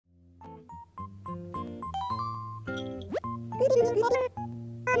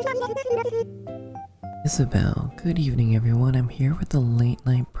Isabel, good evening everyone. I'm here with the late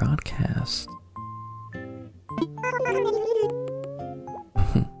night broadcast.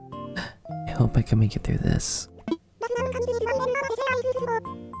 I hope I can make it through this.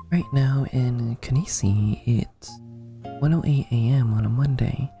 Right now in Kanisi, it's 1:08 AM on a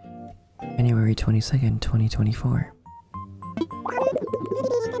Monday, January 22nd, 2024.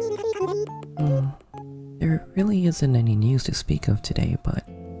 There really isn't any news to speak of today, but...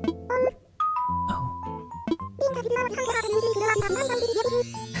 Oh.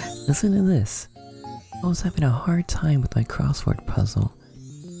 Listen to this. I was having a hard time with my crossword puzzle,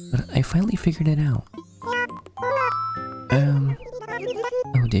 but I finally figured it out. Oh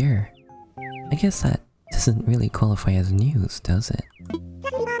dear. I guess that doesn't really qualify as news, does it?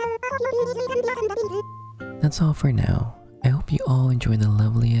 That's all for now. I hope you all enjoy the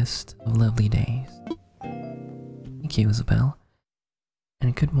loveliest of lovely days. Thank you, Isabel.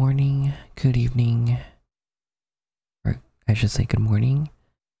 And good morning, good evening, or I should say good morning,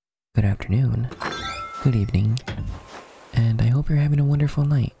 good afternoon, good evening, and I hope you're having a wonderful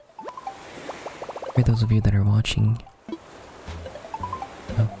night. For those of you that are watching.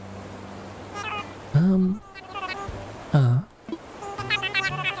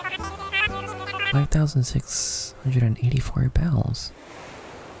 5,684 bells.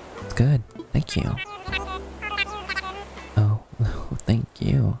 That's good, thank you. Oh, thank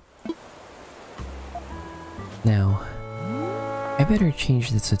you. Now, I better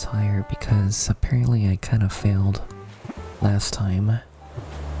change this attire because apparently I kind of failed last time.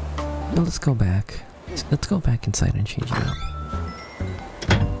 Now let's go back. Let's go back inside and change it up.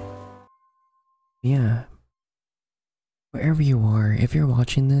 Yeah. Wherever you are, if you're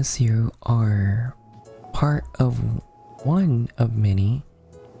watching this, you are part of one of many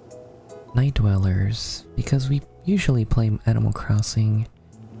Night Dwellers, because we usually play Animal Crossing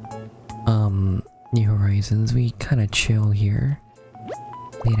New Horizons. We kind of chill here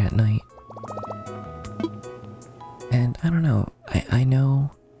late at night. And I don't know, I know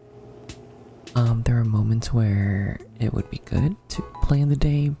there are moments where it would be good to play in the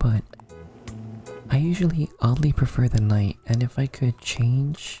day, but I usually oddly prefer the night, and if I could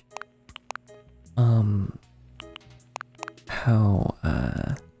change how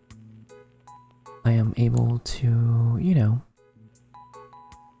I am able to, you know,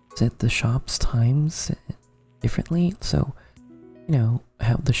 set the shop's times differently, so, you know,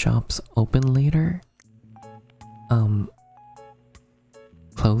 have the shops open later,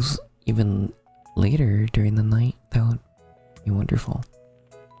 close even later during the night, that would be wonderful.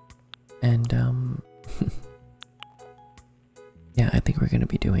 And yeah, I think we're gonna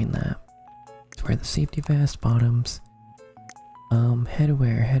be doing that. Let's wear the safety vest, bottoms,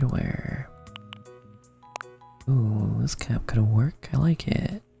 headwear. Ooh, this cap could work. I like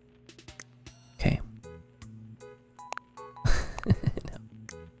it. Okay.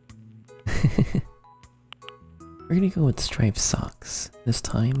 We're gonna go with striped socks this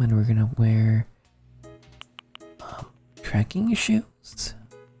time, and we're gonna wear trekking shoes.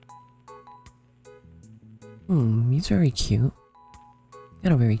 He's very cute.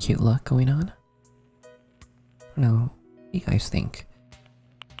 Got a very cute look going on. I don't know, what do you guys think?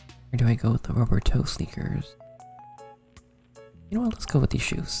 Or do I go with the rubber toe sneakers? You know what, let's go with these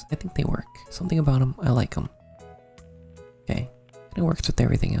shoes. I think they work. Something about them, I like them. Okay, it works with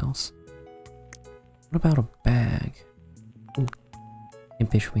everything else. What about a bag? Ooh,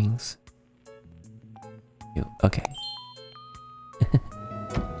 and fish wings. Ew, okay.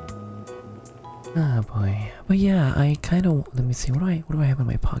 Ah boy, but yeah, I kind of, let me see, what do I have in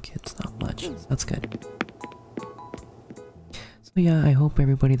my pockets? Not much. That's good. So yeah, I hope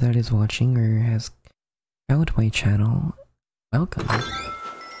everybody that is watching or has found my channel, welcome,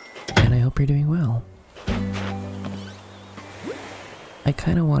 and I hope you're doing well. I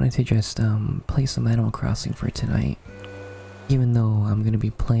kind of wanted to just play some Animal Crossing for tonight, even though I'm gonna be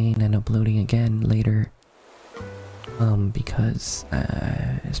playing and uploading again later. Because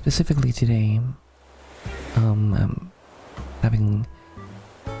specifically today, I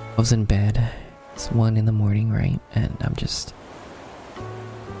was in bed. It's 1 in the morning, right? And I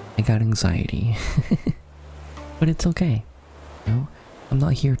got anxiety, but it's okay. You know, I'm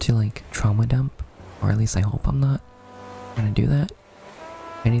not here to like trauma dump, or at least I hope I'm not gonna do that.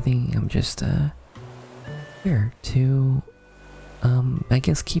 If anything, I'm just here to I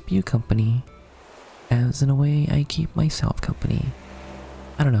guess keep you company, as in a way I keep myself company.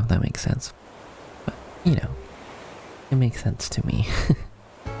 I don't know if that makes sense, but you know, it makes sense to me.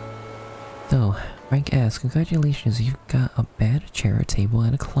 So, Rank S, congratulations, you've got a bed, a chair, a table,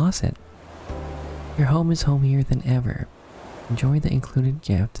 and a closet. Your home is homier than ever. Enjoy the included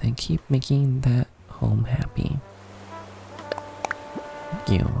gift and keep making that home happy. Thank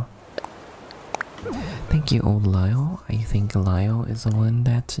you. Thank you, old Lyle. I think Lyle is the one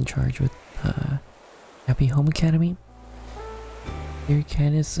that's in charge with Happy Home Academy. Dear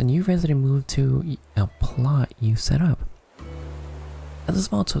Candice, a new resident moved to a plot you set up. As a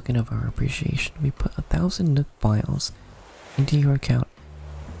small token of our appreciation, we put 1,000 Nook Miles into your account.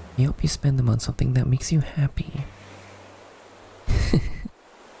 We hope you spend them on something that makes you happy.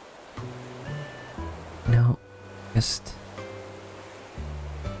 No, just...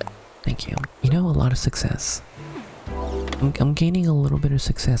 Thank you. You know, a lot of success. I'm gaining a little bit of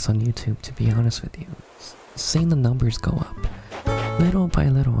success on YouTube, to be honest with you. Seeing the numbers go up, little by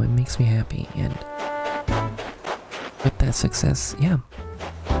little, it makes me happy, and with that success, yeah,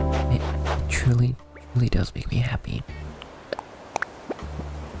 it truly does make me happy.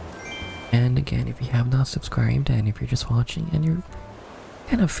 And again, if you have not subscribed, and if you're just watching and you're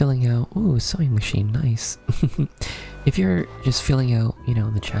kind of filling out, ooh, sewing machine, nice. If you're just filling out, you know,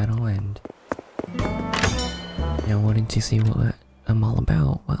 the channel and, you know, wanting to see what I'm all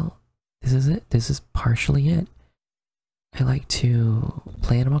about, well, this is it. This is partially it. I like to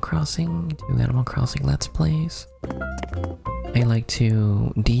play Animal Crossing, do Animal Crossing Let's Plays. I like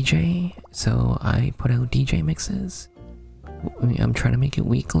to DJ, so I put out DJ mixes. I'm trying to make it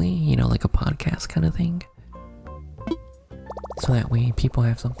weekly, you know, like a podcast kind of thing. So that way people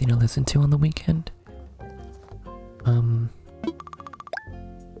have something to listen to on the weekend.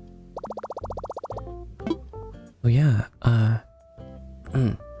 So yeah,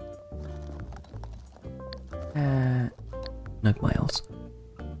 Nook Miles.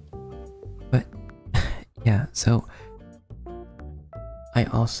 But, yeah, so I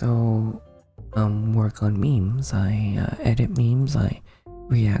also work on memes. I edit memes, I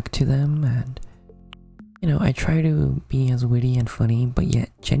react to them, and you know, I try to be as witty and funny but yet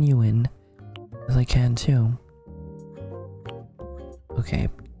genuine as I can too. Okay,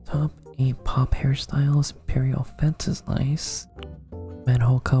 top 8 pop hairstyles. Imperial Fence is nice.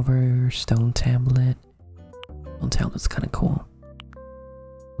 Manhole cover, stone tablet. Stone tablet's kind of cool.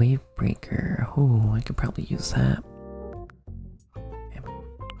 Wave breaker. Oh, I could probably use that.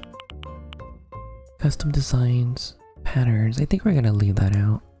 Custom designs, patterns. I think we're gonna leave that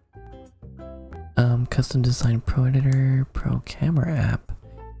out. Custom design pro editor, pro camera app.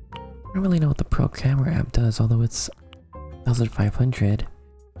 I don't really know what the pro camera app does, although it's 1,500.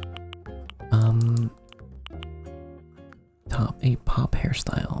 Top 8 pop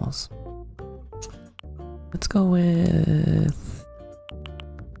hairstyles. Let's go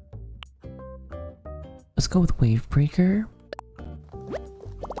with Wave Breaker.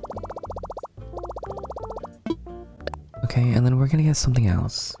 Okay, and then we're gonna get something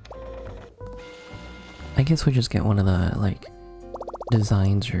else. I guess we'll just get one of the, like,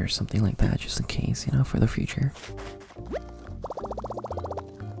 designs or something like that, just in case, you know, for the future.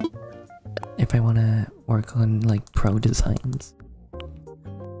 If I want to work on, like, pro designs.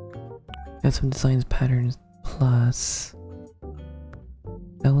 Got some designs, patterns, plus...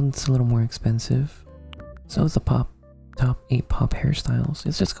 That one's a little more expensive. So is the top 8 pop hairstyles.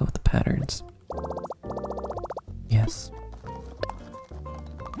 Let's just go with the patterns. Yes.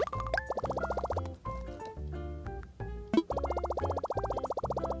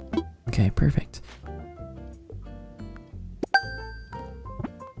 Okay, perfect.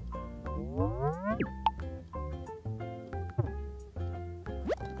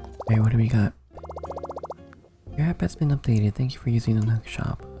 Okay, what do we got? Your app has been updated. Thank you for using the Nook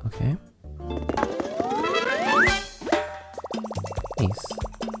Shop. Okay. Nice.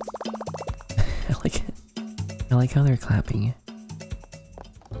 I like it. I like how they're clapping.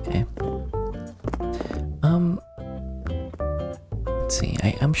 Okay. Let's see.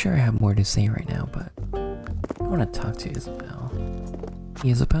 I'm sure I have more to say right now, but I want to talk to Isabelle.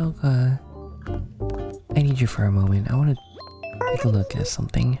 Isabelle, I need you for a moment. I want to take a look at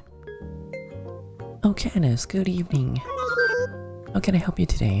something. Oh, Candice, good evening. How can I help you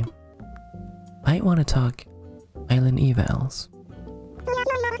today? I want to talk Island evals.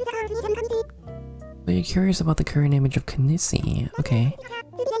 So you're curious about the current image of Knizzy. Okay.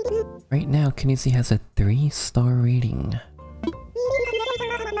 Right now, Knizzy has a 3-star rating.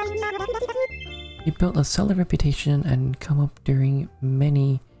 You built a solid reputation and come up during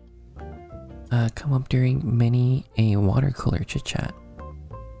many a water cooler chit chat.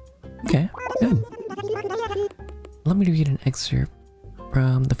 Okay, good. Let me read an excerpt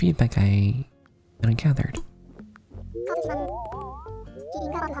from the feedback I gathered.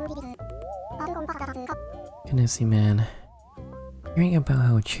 Knizzy, man. Hearing about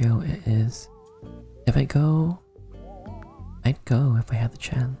how chill it is. If I go I'd go if I had the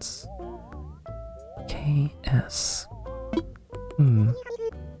chance. KS.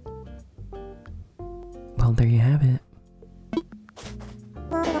 Well, there you have it.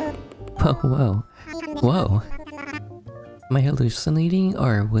 Whoa, whoa. Whoa. Am I hallucinating,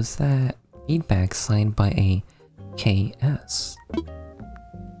 or was that feedback signed by a KS?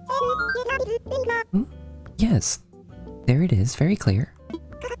 Yes, there it is, very clear.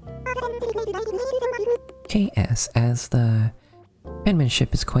 KS, as the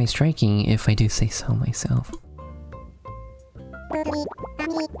penmanship is quite striking, if I do say so myself.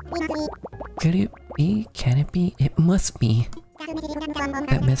 Could it be? Can it be? It must be.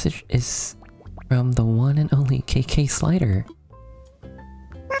 That message is from the one and only KK Slider.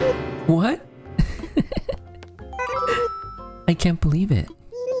 What? I can't believe it.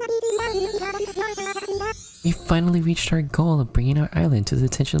 We finally reached our goal of bringing our island to the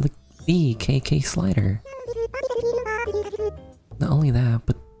attention of the KK Slider. Not only that,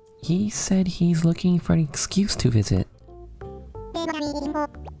 but he said he's looking for an excuse to visit.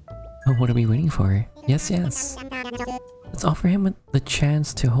 Oh, what are we waiting for? Yes, yes. Let's offer him the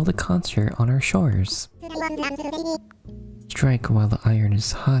chance to hold a concert on our shores. Strike while the iron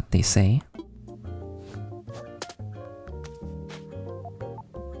is hot, they say.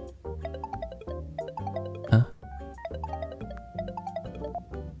 Huh?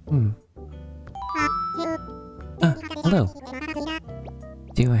 Hello.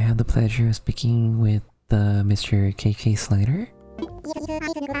 Do I have the pleasure of speaking with Mr. KK Slider?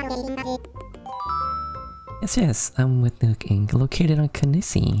 Yes, yes, I'm with Nook Inc., located on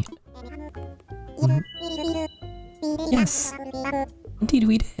Kanisi. Yes, indeed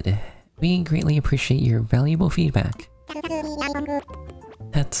we did. We greatly appreciate your valuable feedback.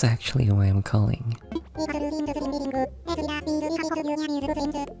 That's actually why I'm calling.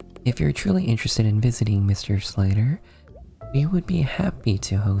 If you're truly interested in visiting Mr. Slider, we would be happy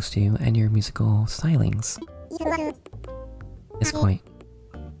to host you and your musical stylings. It's quite...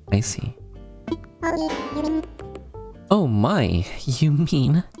 I see. Oh my, you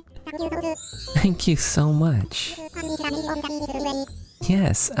mean? Thank you so much.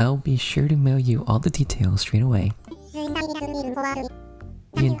 Yes, I'll be sure to mail you all the details straight away.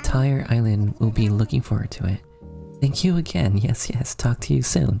 The entire island will be looking forward to it. Thank you again. Yes, yes, talk to you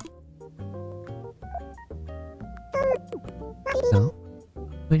soon. No?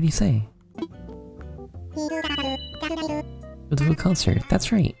 What did he say? For the concert,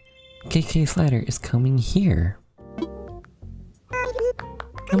 that's right. KK Slider is coming here.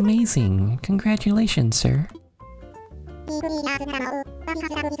 Amazing! Congratulations, sir!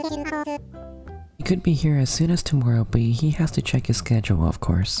 He could be here as soon as tomorrow, but he has to check his schedule, of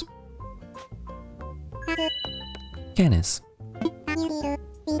course. Canis.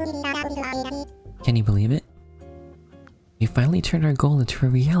 Can you believe it? We finally turned our goal into a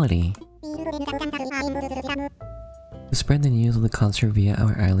reality. To spread the news of the concert via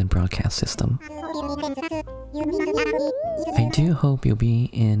our island broadcast system. I do hope you'll be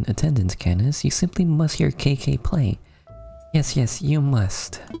in attendance, Canis. You simply must hear KK play. Yes, yes, you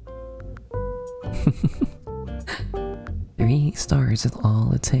must. 3 stars is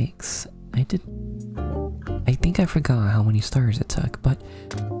all it takes. I think I forgot how many stars it took, but...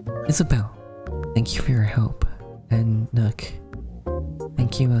 Isabelle, thank you for your help. And Nook,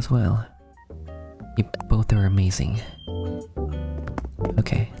 thank you as well. You both are amazing.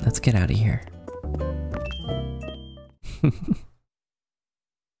 Okay, let's get out of here.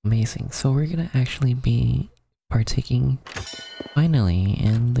 Amazing. So we're gonna actually be partaking, finally,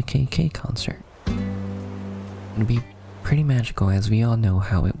 in the KK concert. It'll be pretty magical, as we all know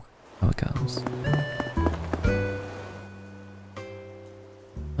how it goes.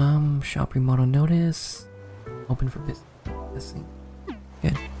 Shop remodel notice. Open for business.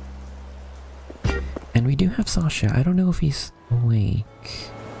 Good. And we do have Sasha. I don't know if he's awake.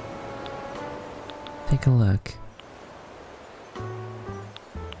 Take a look.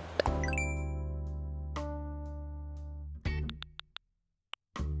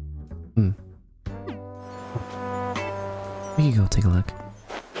 We can go take a look.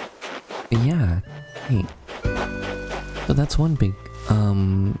 But yeah, hey. So that's one big,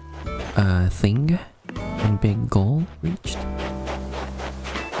 thing. One big goal reached.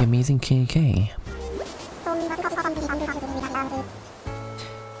 The amazing KK.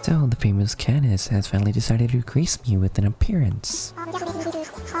 So, the famous Canis has finally decided to grace me with an appearance.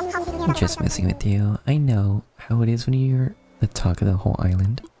 I'm just messing with you. I know how it is when you're the talk of the whole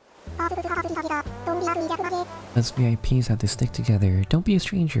island. Us VIPs have to stick together. Don't be a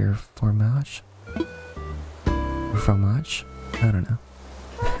stranger, Fromage. Fromage? I don't know.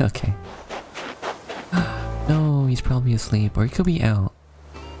 Okay. No, he's probably asleep, or he could be out.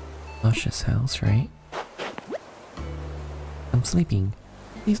 Luscious house, right? I'm sleeping.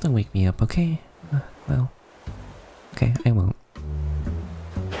 Please don't wake me up, okay? Well... Okay, I won't.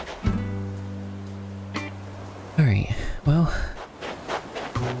 Alright, well...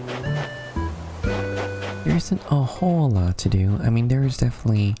 There isn't a whole lot to do. I mean, there is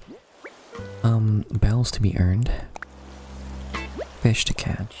definitely... bells to be earned. Fish to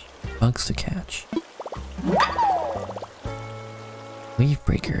catch. Bugs to catch. Wave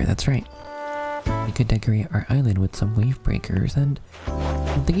breaker, that's right. We could decorate our island with some wave breakers, and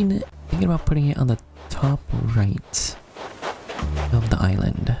I'm thinking about putting it on the top right of the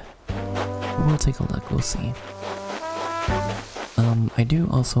island. We'll take a look, we'll see. I do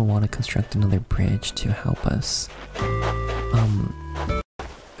also want to construct another bridge to help us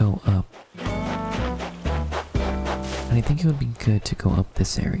go up. And I think it would be good to go up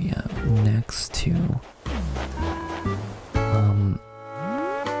this area next to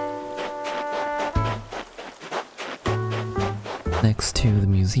next to the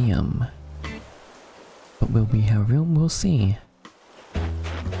museum. But will we have room? We'll see.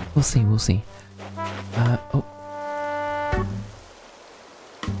 We'll see, we'll see. Oh.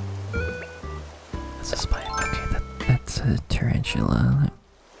 That's a spider. Okay, that's a tarantula.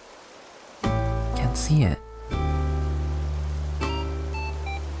 Can't see it.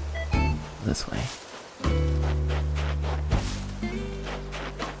 This way.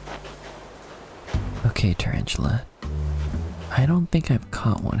 Okay, tarantula. I don't think I've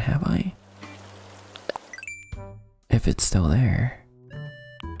caught one, have I? If it's still there.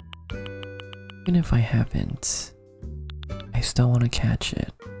 Even if I haven't, I still want to catch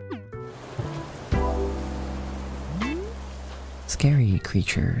it. Scary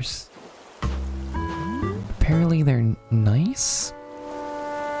creatures. Apparently they're nice?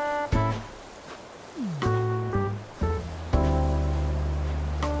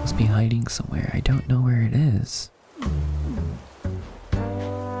 Must be hiding somewhere. I don't know where it is.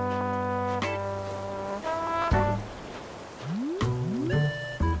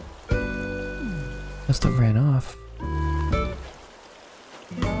 Must have ran off.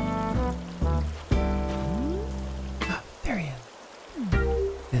 Ah, there he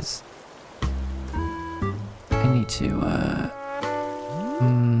is. I need to,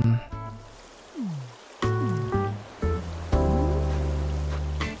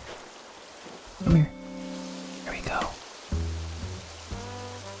 Come here. Here we go.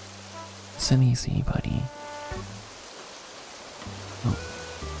 It's an easy, buddy. Oh.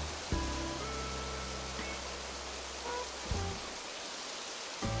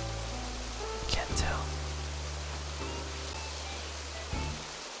 Can't tell.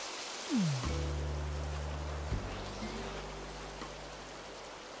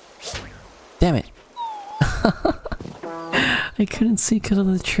 Damn it! I couldn't see because of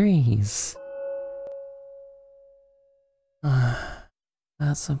the trees.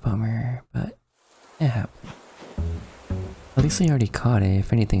 That's a bummer, but it happened. At least I already caught it.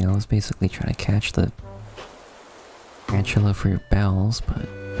 If anything, I was basically trying to catch the tarantula for bells, but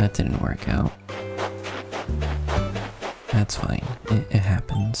that didn't work out. That's fine. It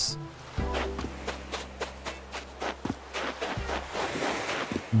happens.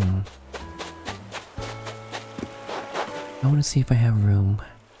 I want to see if I have room.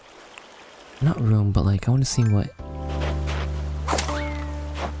 Not room, but like I want to see what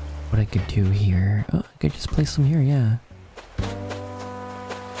I could do here. Oh, I could just place them here, yeah.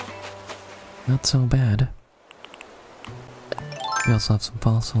 Not so bad. We also have some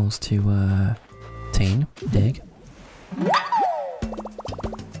fossils to dig.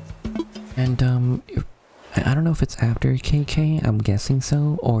 And I don't know if it's after KK, I'm guessing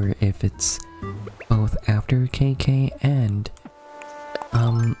so, or if it's both after KK and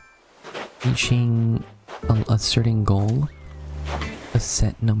reaching a certain goal, a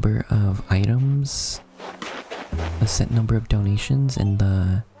set number of items, a set number of donations in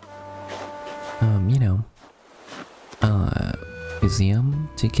the museum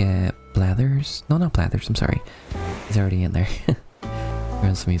to get Blathers. No, not Blathers, I'm sorry. He's already in there.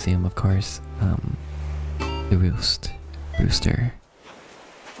 There's the museum, of course. The Rooster.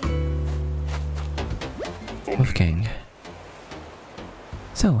 Wolfgang.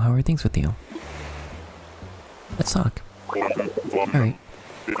 So, how are things with you? Let's talk. Alright.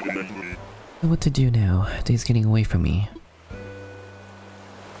 What to do now? Day's getting away from me.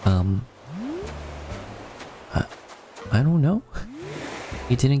 I don't know.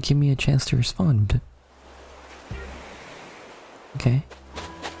 He didn't give me a chance to respond. Okay.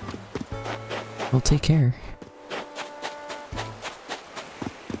 Well, take care.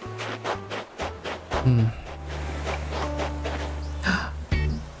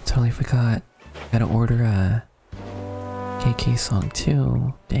 I forgot. Gotta order a KK song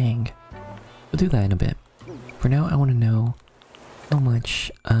too. Dang. We'll do that in a bit. For now, I want to know how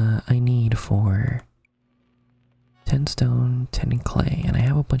much I need for 10 stone, 10 clay, and I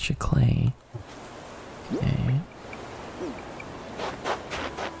have a bunch of clay. Okay.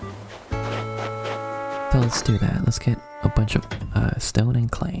 So let's do that. Let's get a bunch of stone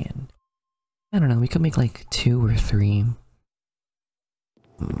and clay, and I don't know, we could make like 2 or 3.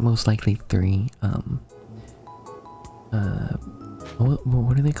 Most likely 3.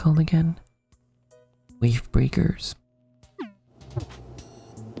 What are they called again? Wave breakers?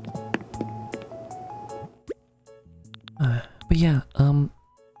 But yeah, I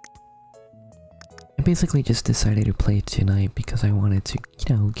basically just decided to play tonight because I wanted to,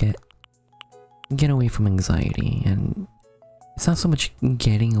 you know, get away from anxiety, and it's not so much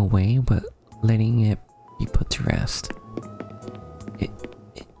getting away, but letting it be put to rest.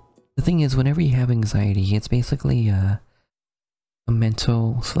 The thing is, whenever you have anxiety, it's basically a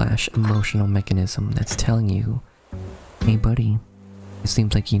mental / emotional mechanism that's telling you, hey buddy, it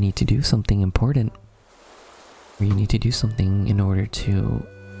seems like you need to do something important, or you need to do something in order to,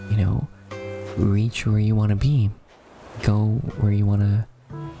 you know, reach where you want to be, go where you want to,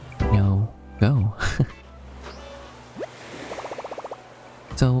 you know, go.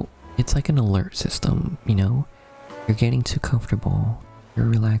 So it's like an alert system, you know. You're getting too comfortable, you're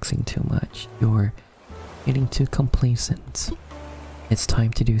relaxing too much, you're getting too complacent. It's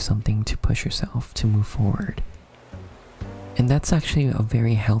time to do something to push yourself to move forward. And that's actually a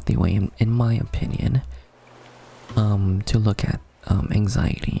very healthy way, in my opinion, to look at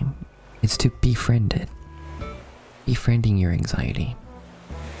anxiety. It's to befriend it. Befriending your anxiety.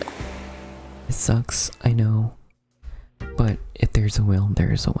 It sucks, I know, but if there's a will,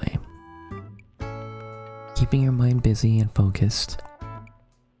 there's a way. Keeping your mind busy and focused,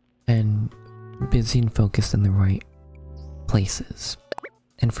 and busy and focused in the right places.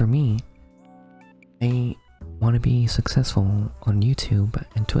 And for me, I want to be successful on YouTube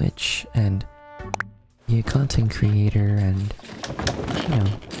and Twitch and be a content creator and, you know,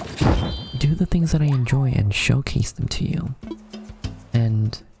 do the things that I enjoy and showcase them to you.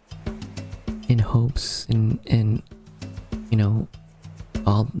 And in hopes, in you know,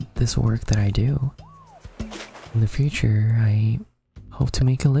 all this work that I do, in the future, I hope to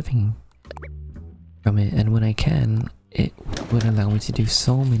make a living from it, and when I can, it would allow me to do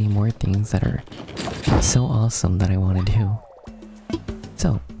so many more things that are so awesome that I want to do.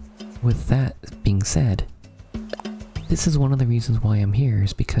 So, with that being said, this is one of the reasons why I'm here,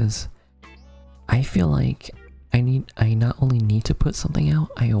 is because I feel like I not only need to put something out,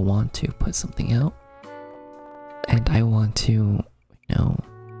 I want to put something out. And I want to, you know,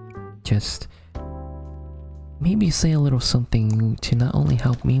 just maybe say a little something to not only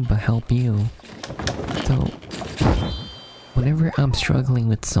help me, but help you. So, whenever I'm struggling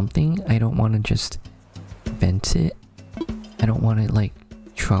with something, I don't want to just vent it. I don't want to, like,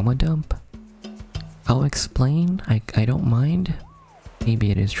 trauma dump. I'll explain. I don't mind.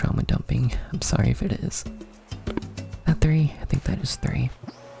 Maybe it is trauma dumping. I'm sorry if it is. That 3? I think that is 3.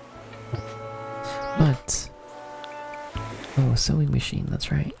 But... oh, sewing machine,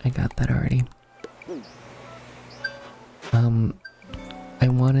 that's right. I got that already. I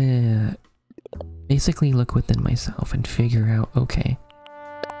want to basically look within myself and figure out, okay,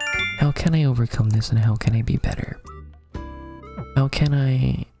 how can I overcome this and how can I be better? How can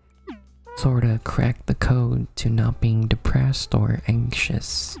I sort of crack the code to not being depressed or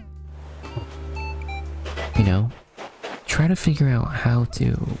anxious? You know, try to figure out how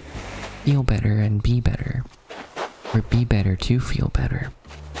to feel better and be better, or be better to feel better.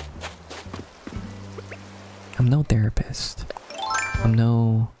 I'm no therapist. I'm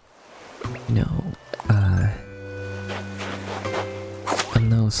no, you know, I'm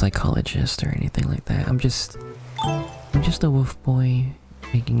no psychologist or anything like that. I'm just a wolf boy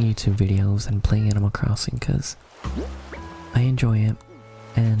making YouTube videos and playing Animal Crossing because I enjoy it,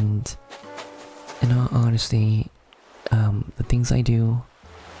 and in all honesty, the things I do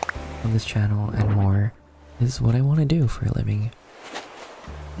on this channel and more is what I want to do for a living.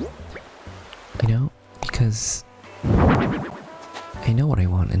 You know, because I know what I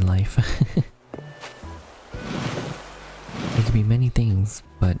want in life. It could be many things,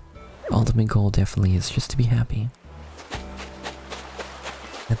 but the ultimate goal definitely is just to be happy.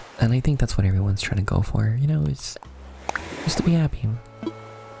 And I think that's what everyone's trying to go for, you know, it's just to be happy.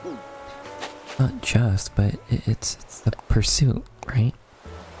 Not just, but it's the pursuit, right?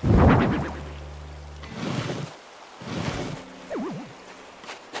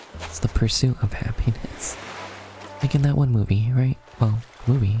 It's the pursuit of happiness. Like in that one movie, right? Well,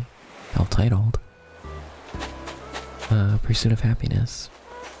 movie. self-titled. Pursuit of Happiness.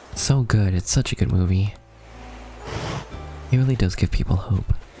 So good, it's such a good movie. It really does give people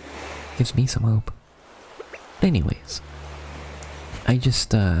hope. Gives me some hope. But anyways, I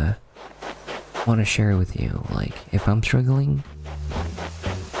just want to share with you, like, if I'm struggling,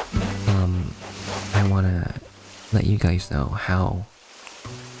 I want to let you guys know how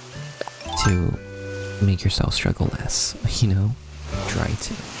to make yourself struggle less, you know? Try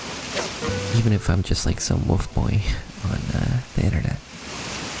to. Even if I'm just like some wolf boy on the internet.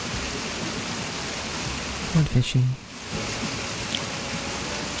 Going fishing.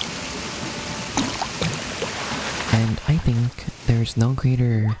 And I think there's no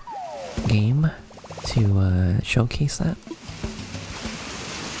greater game to showcase that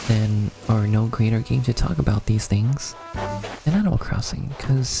than, or no greater game to talk about these things than Animal Crossing,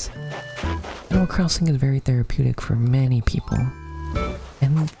 because Animal Crossing is very therapeutic for many people,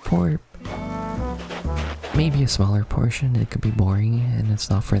 and for maybe a smaller portion it could be boring and it's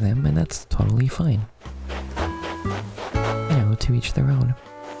not for them, and that's totally fine. You know, to each their own.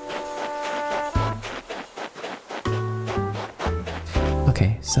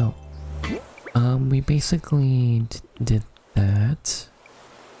 Okay, so we basically did that.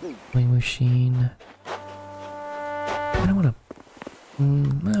 Sewing machine. I don't want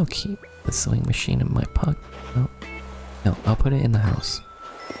to. I'll keep the sewing machine in my pocket. No, I'll put it in the house.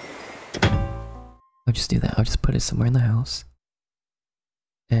 I'll just do that. I'll just put it somewhere in the house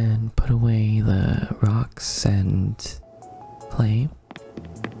and put away the rocks and clay.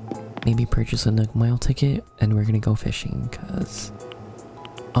 Maybe purchase a Nook Mile ticket, and we're gonna go fishing, because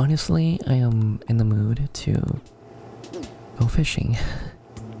honestly, I am in the mood to go fishing.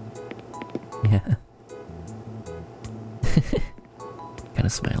 Yeah. Kind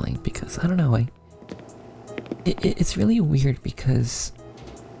of smiling because, I don't know, it's really weird because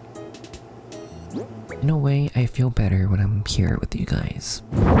in a way I feel better when I'm here with you guys.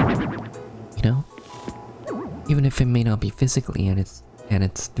 You know? Even if it may not be physically and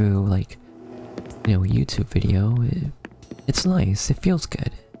it's through, like, you know, a YouTube video, it's nice, it feels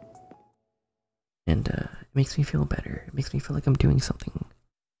good. And it makes me feel better. It makes me feel like I'm doing something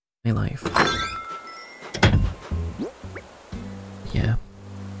in my life. Yeah.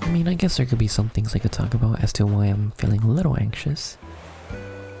 I mean, I guess there could be some things I could talk about as to why I'm feeling a little anxious.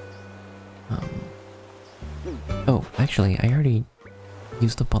 Oh, actually, I already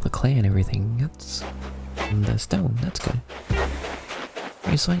used up all the clay and everything. That's... and the stone, that's good.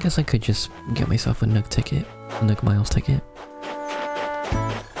 Okay, so I guess I could just get myself a Nook ticket. A Nook Miles ticket.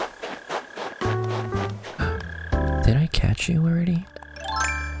 Did I catch you already?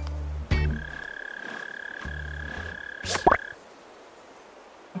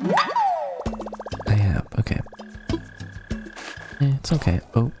 I have, okay. It's okay.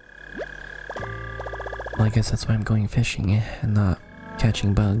 Oh. Well, I guess that's why I'm going fishing and not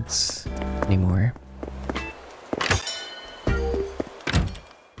catching bugs anymore.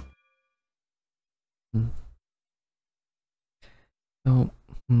 So,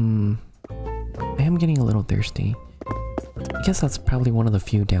 I am getting a little thirsty. I guess that's probably one of the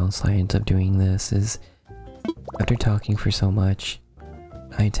few downsides of doing this, is after talking for so much,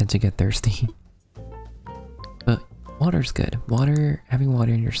 I tend to get thirsty. But water's good. Having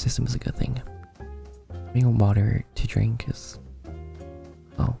water in your system is a good thing. Having water to drink is,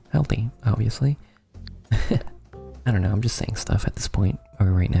 well, healthy, obviously. I don't know, I'm just saying stuff at this point,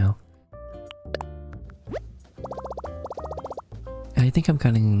 or right now. And I think I'm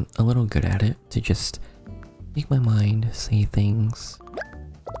getting a little good at it, to just make my mind say things.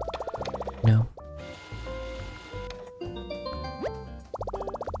 You know?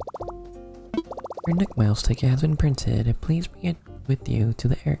 Your Nook Miles ticket has been printed. Please bring it with you to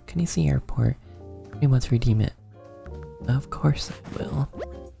the Knissy Airport. You must redeem it. Of course I will.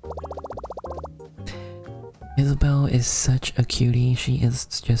 Isabelle is such a cutie. She is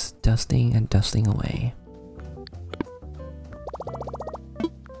just dusting and dusting away.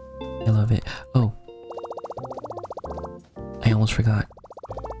 I love it. Oh. I almost forgot.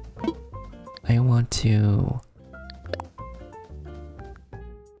 I want to...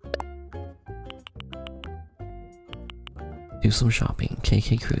 do some shopping.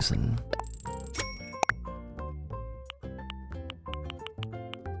 KK Cruisin'.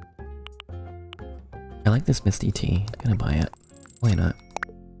 I like this Misty tea. Gonna buy it. Why not?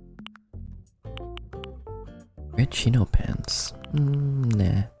 Red chino pants.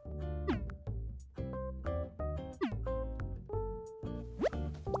 Nah.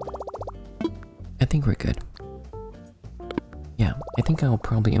 I think we're good. Yeah, I think I'll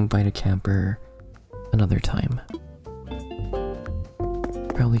probably invite a camper another time.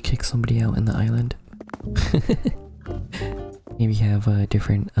 Probably kick somebody out in the island. Maybe have a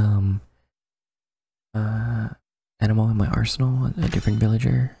different animal in my arsenal, a different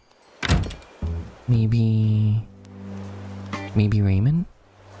villager. Maybe Raymond.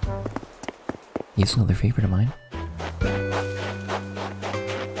 He's another favorite of mine.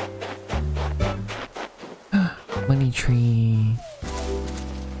 Money tree.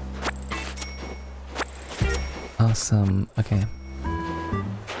 Awesome. Okay.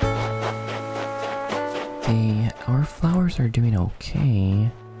 Our flowers are doing okay.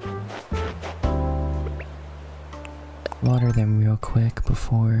 Water them real quick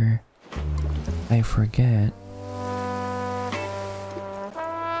before I forget.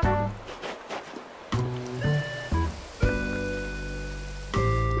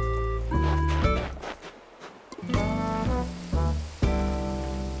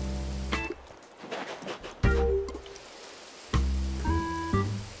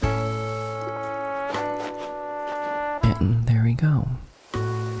 And there we go.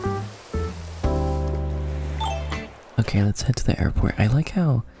 Okay, let's head to the airport. I like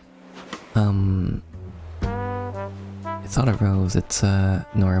how, it's not a rose, it's a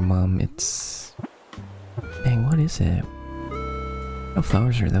Noramum, it's... Dang, what is it? What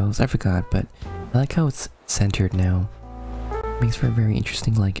flowers are those? I forgot, but I like how it's centered now. Makes for a very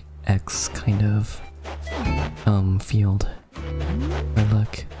interesting, like, X kind of, field. Or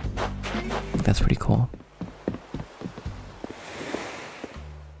look. That's pretty cool.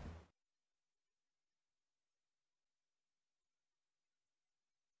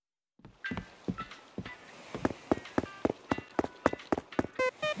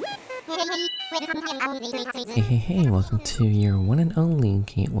 Hey, welcome to your one and only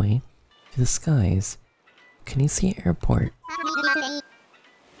gateway to the skies. Kinesia Airport.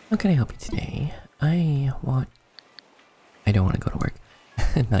 How can I help you today? I don't want to go to work.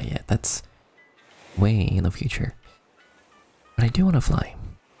 Not yet, that's way in the future. But I do want to fly.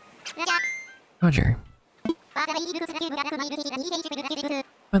 Roger.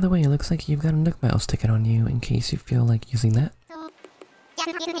 By the way, it looks like you've got a Nook Miles ticket on you in case you feel like using that.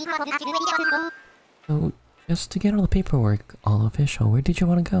 So, just to get all the paperwork all official, where did you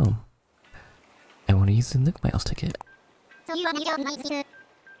want to go? I want to use the Nook Miles ticket.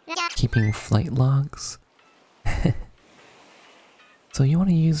 Keeping flight logs? So you want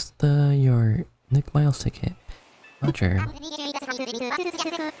to use your Nook Miles ticket? Roger.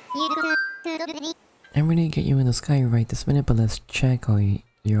 I'm ready to get you in the sky right this minute, but let's check.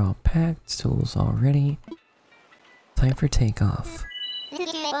 You're all packed, tools all ready. Time for takeoff.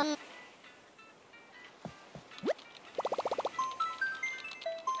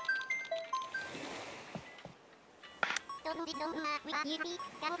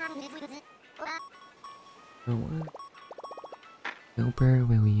 Wilbur,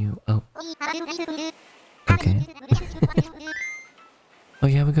 will you? Oh. Okay. Oh,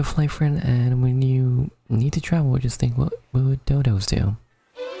 you have a good flight, friend, and when you need to travel, just think, what would dodos do?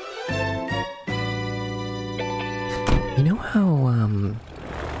 You know how,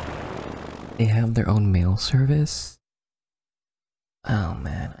 they have their own mail service? Oh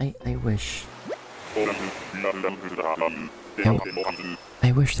man, I wish...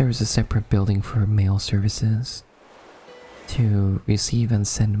 I wish there was a separate building for mail services. To receive and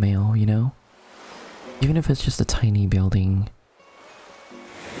send mail, you know? Even if it's just a tiny building.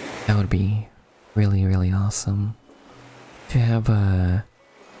 That would be really, really awesome. To have,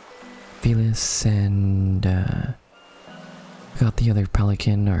 Felis and, got the other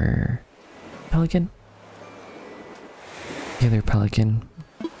pelican, or... Pelican? The other pelican.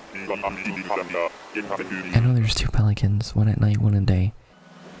 I know there's two pelicans, one at night, one at day.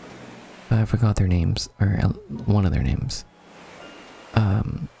 But I forgot their names, or one of their names.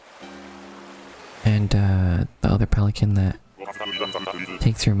 And the other pelican that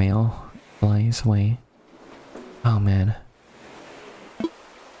takes your mail flies away. Oh man.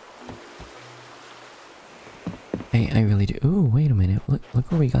 I really do. Ooh, wait a minute. Look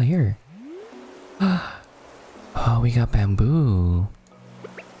what we got here. Oh, we got bamboo.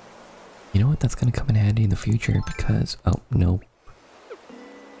 You know what? That's gonna come in handy in the future because... Oh, no.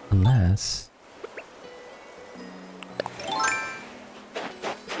 Unless...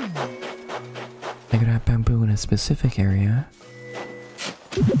 I could have bamboo in a specific area.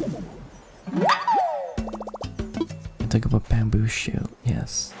 I took up a bamboo shoot,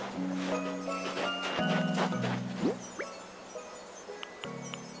 yes.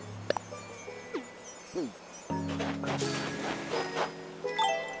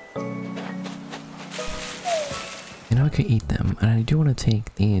 You know, I could eat them, and I do want to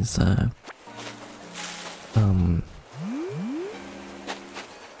take these,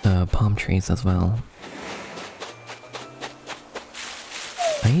 palm trees as well.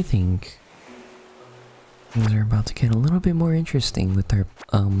 I think things are about to get a little bit more interesting with our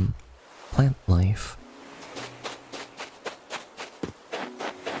plant life.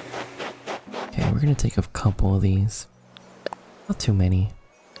 Okay, we're gonna take a couple of these. Not too many.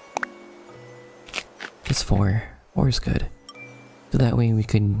 Just 4. 4 is good. So that way we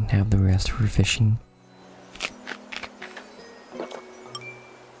can have the rest for fishing.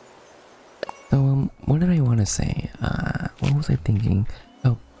 So, what did I want to say? What was I thinking?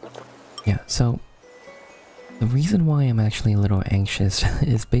 Oh, yeah, so the reason why I'm actually a little anxious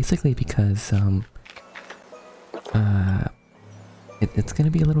is basically because, it's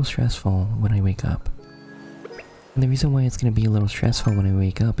gonna be a little stressful when I wake up. And the reason why it's gonna be a little stressful when I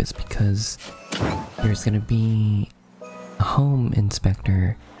wake up is because there's gonna be a home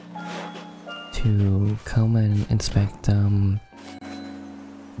inspector to come and inspect,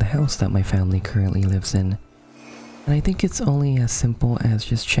 the house that my family currently lives in. And I think it's only as simple as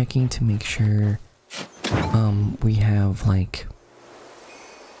just checking to make sure, we have, like,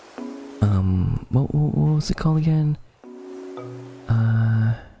 what was it called again?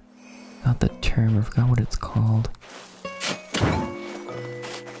 Not the term, I forgot what it's called.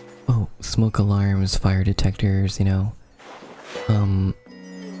 Oh, smoke alarms, fire detectors, you know.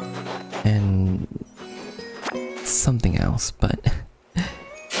 And something else, but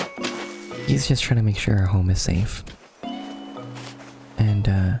he's just trying to make sure our home is safe. And,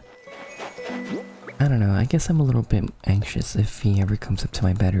 I don't know, I guess I'm a little bit anxious if he ever comes up to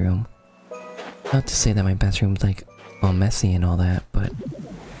my bedroom. Not to say that my bedroom's, like, all messy and all that, but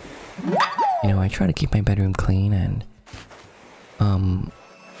you know, I try to keep my bedroom clean and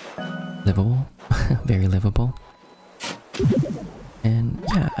livable. Very livable. And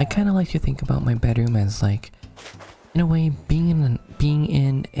yeah, I kind of like to think about my bedroom as, like, in a way, being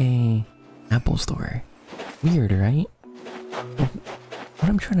in a Apple store. Weird, right? What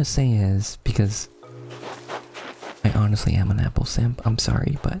I'm trying to say is, because I honestly am an Apple simp, I'm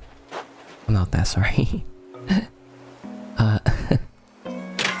sorry, but I'm not that sorry.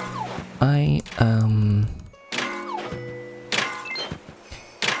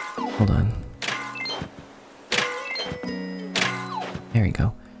 Hold on. There we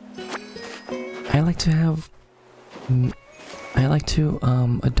go. I like to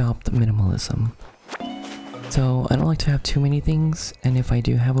adopt minimalism. So I don't like to have too many things, and if I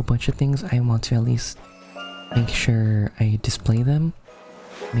do have a bunch of things, I want to at least make sure I display them,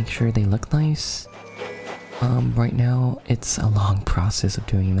 make sure they look nice. Right now, it's a long process of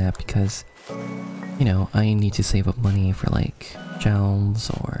doing that because, you know, I need to save up money for, like, gels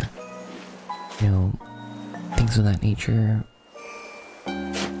or, you know, things of that nature.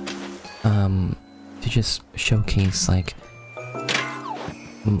 To just showcase, like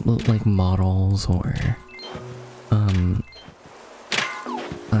models or, I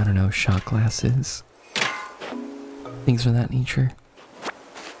don't know, shot glasses. Things of that nature.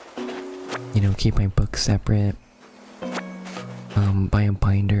 You know, keep my books separate. Buy a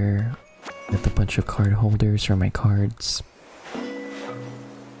binder with a bunch of card holders for my cards.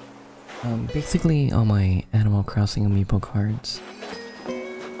 Basically all my Animal Crossing amiibo cards.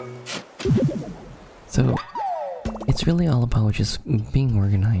 So, it's really all about just being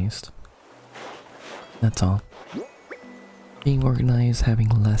organized. That's all. Being organized, having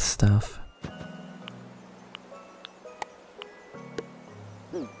less stuff.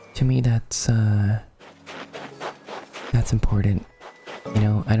 To me, that's important. You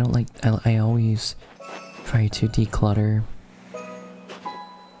know, I don't like, I always try to declutter.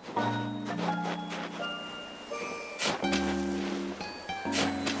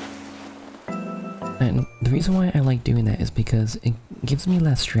 And the reason why I like doing that is because it gives me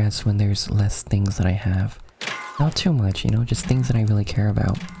less stress when there's less things that I have. Not too much, you know, just things that I really care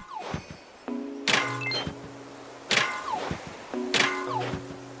about.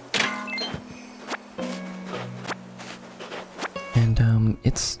 And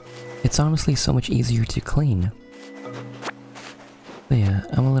it's honestly so much easier to clean. But yeah,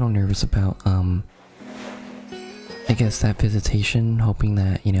 I'm a little nervous about I guess that visitation, hoping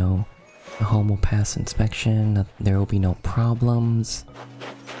that, you know, the home will pass inspection, that there will be no problems.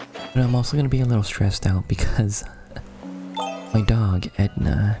 But I'm also gonna be a little stressed out because my dog,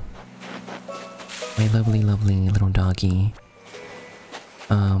 Edna, my lovely, lovely little doggy,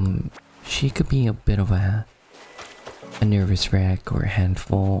 she could be a bit of a nervous wreck or a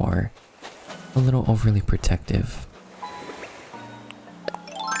handful or a little overly protective.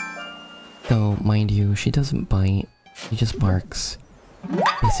 Though, mind you, she doesn't bite, she just barks.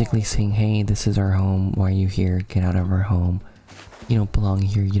 Basically saying, hey, this is our home, why are you here, get out of our home. you don't belong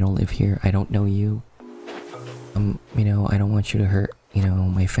here, you don't live here, I don't know you. You know, I don't want you to hurt, you know,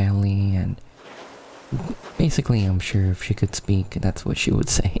 my family, and basically I'm sure if she could speak, that's what she would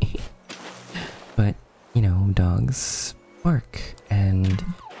say. But, you know, dogs bark, and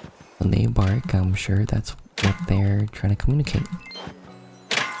when they bark, I'm sure that's what they're trying to communicate.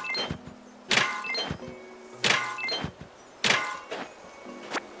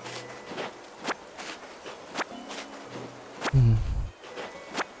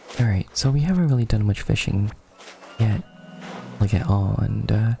 Alright, so we haven't really done much fishing yet, like at all, and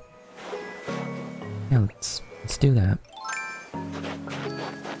yeah, let's do that.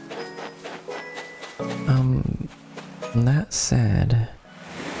 That said,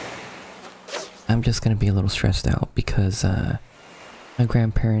 I'm just gonna be a little stressed out because my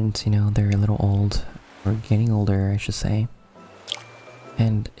grandparents, you know, they're a little old, or getting older I should say,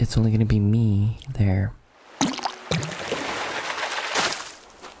 and it's only gonna be me there.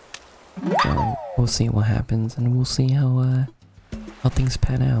 So we'll see what happens, and we'll see how things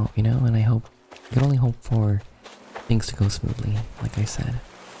pan out, you know, and I can only hope for things to go smoothly, like I said.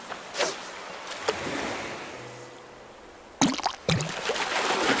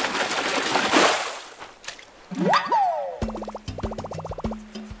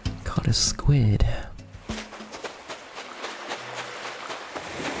 Caught a squid.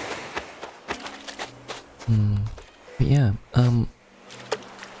 But yeah,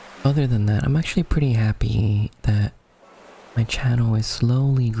 other than that, I'm actually pretty happy that my channel is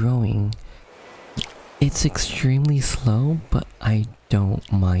slowly growing. It's extremely slow, but I don't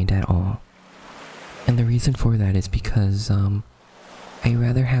mind at all. And the reason for that is because, I'd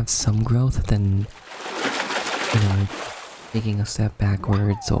rather have some growth than, you know, taking a step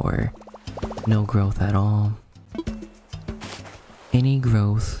backwards or no growth at all. Any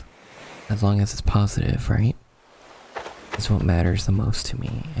growth, as long as it's positive, right, is what matters the most to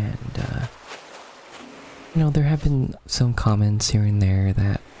me. And you know, there have been some comments here and there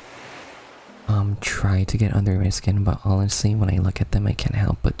that try to get under my skin, but honestly when I look at them I can't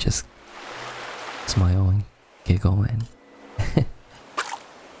help but just smile and giggle and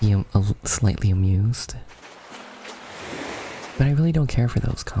be slightly amused. But I really don't care for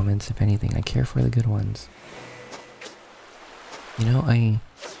those comments. If anything, I care for the good ones. You know, I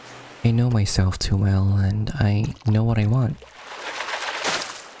know myself too well, and I know what I want.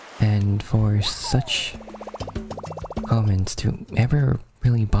 And for such comments to ever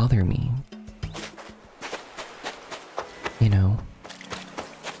really bother me, you know,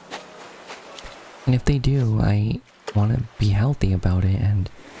 and if they do, I want to be healthy about it and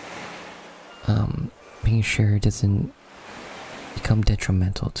making sure it doesn't become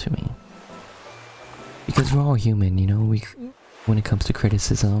detrimental to me. Because we're all human, you know, when it comes to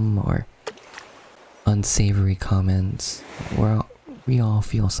criticism or unsavory comments, we all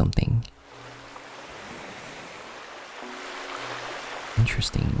feel something.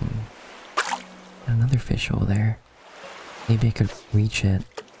 Interesting. Another fish over there. Maybe I could reach it.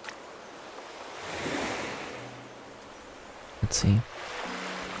 Let's see.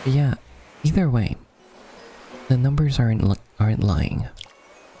 But yeah, either way, the numbers aren't lying.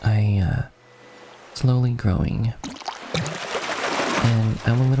 Slowly growing. And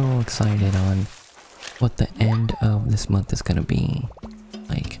I'm a little excited on what the end of this month is gonna be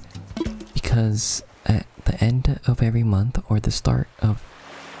like, because at the end of every month or the start of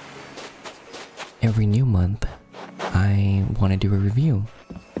every new month, I want to do a review,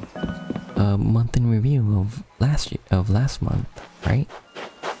 a month in review of last month, right?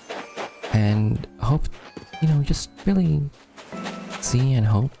 And hope, you know, just really see and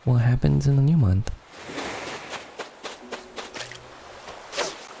hope what happens in the new month.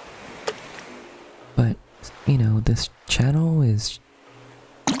 But, you know, this channel is,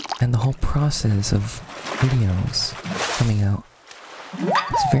 and the whole process of videos coming out,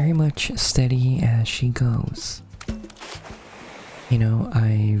 it's very much steady as she goes. You know,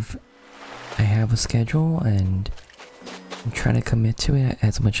 I have a schedule and I'm trying to commit to it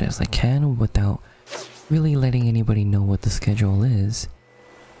as much as I can without really letting anybody know what the schedule is.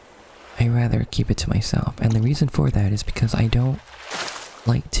 I rather keep it to myself, and the reason for that is because I don't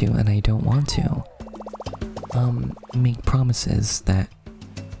like to, and I don't want to make promises that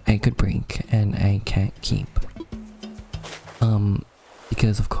I could break and I can't keep.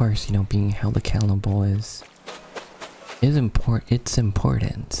 Because of course, you know, being held accountable is important. It's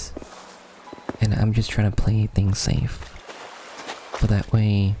important, and I'm just trying to play things safe, so that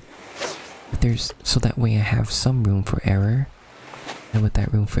way, I have some room for error, and with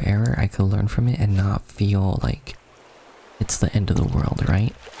that room for error, I could learn from it and not feel like it's the end of the world,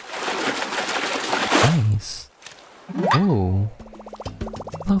 right? Nice. Oh,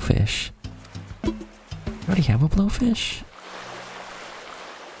 blowfish. You already have a blowfish?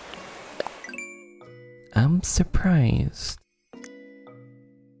 I'm surprised.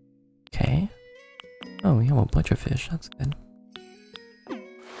 Okay. Oh, we have a bunch of fish. That's good.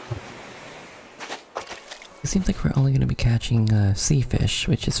 It seems like we're only going to be catching sea fish,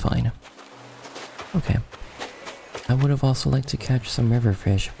 which is fine. Okay. I would have also liked to catch some river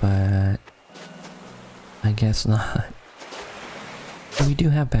fish, but I guess not. But we do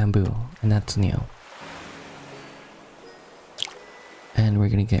have bamboo, and that's new. And we're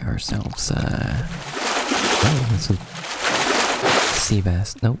gonna get ourselves, oh, that's a sea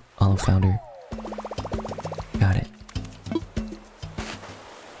bass. Nope, olive flounder. Got it.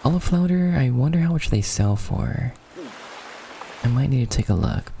 Olive flounder, I wonder how much they sell for. I might need to take a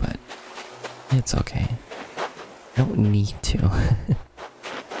look, but it's okay. I don't need to.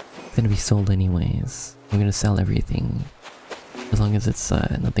 It's gonna be sold anyways. I'm gonna sell everything. As long as it's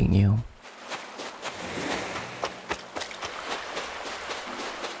nothing new.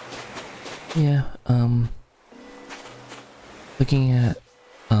 Yeah, looking at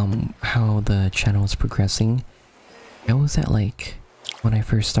how the channel is progressing, I was at like, when I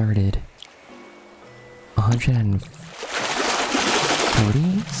first started,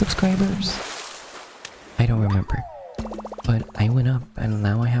 140 subscribers? I don't remember. But I went up and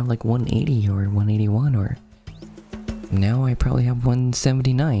now I have like 180 or 181 or... Now I probably have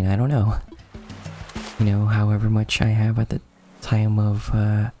 179, I don't know. You know, however much I have at the time of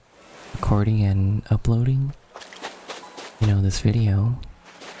recording and uploading, you know, this video.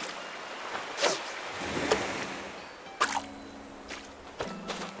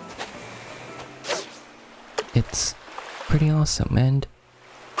 It's pretty awesome, and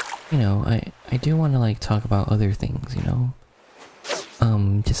you know, I do want to like talk about other things, you know,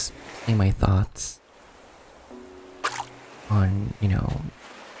 just say my thoughts on, you know,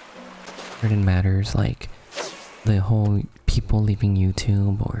 certain matters like the whole people leaving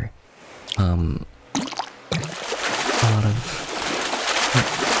YouTube, or a lot of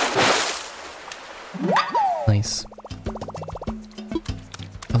nice,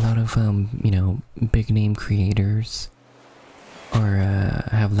 a lot of you know, big name creators or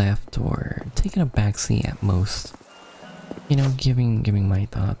have left or taken a backseat at most, you know, giving my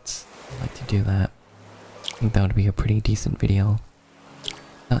thoughts. I'd like to do that. I think that would be a pretty decent video.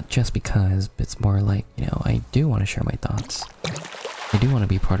 Not just because, but it's more like, you know, I do want to share my thoughts. I do want to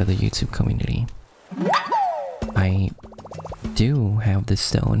be part of the YouTube community. I do have this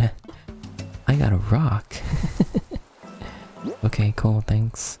stone. I got a rock. Okay, cool,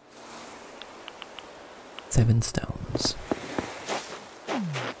 thanks. 7 stones.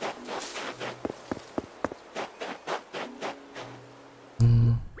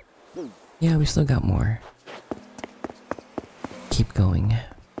 Yeah, we still got more. Keep going.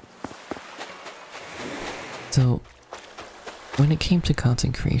 So, when it came to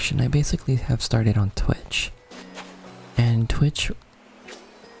content creation, I basically have started on Twitch. And Twitch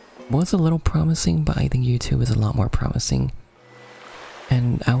was a little promising, but I think YouTube is a lot more promising.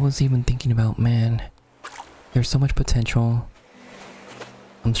 And I was even thinking about, man, there's so much potential.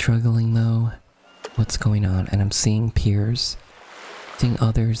 I'm struggling though. What's going on? And I'm seeing peers, seeing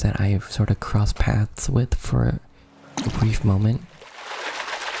others that I've sort of crossed paths with for a brief moment,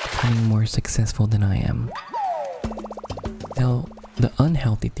 becoming more successful than I am. Now, the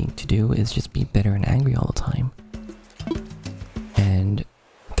unhealthy thing to do is just be bitter and angry all the time and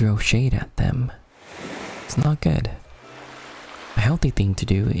throw shade at them. It's not good. A healthy thing to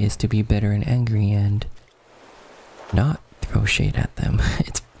do is to be bitter and angry and not throw shade at them.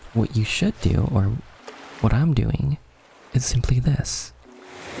 It's what you should do, or what I'm doing is simply this.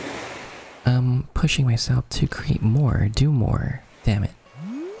 I'm pushing myself to create more, do more, damn it.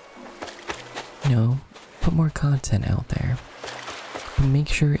 You know, put more content out there. But make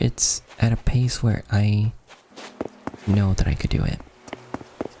sure it's at a pace where I know that I could do it.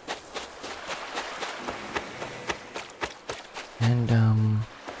 And, come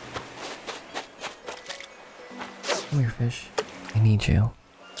here, fish. I need you.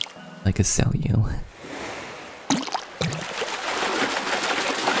 I could sell you.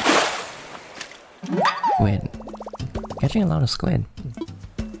 Squid. Catching a lot of squid.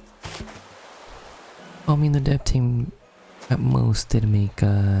 Well, I mean, the dev team at most did make,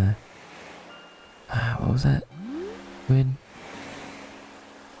 what was that? Squid?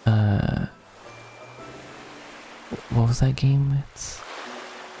 What was that game? It's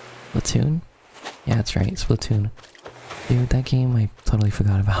Splatoon? Yeah, that's right, Splatoon. Dude, that game, I totally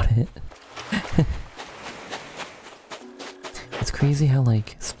forgot about it. It's crazy how,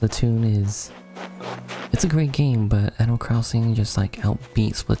 like, Splatoon is It's a great game, but Animal Crossing just like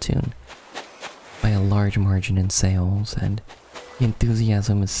outbeat Splatoon by a large margin in sales, and the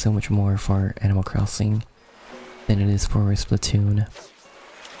enthusiasm is so much more for Animal Crossing than it is for Splatoon.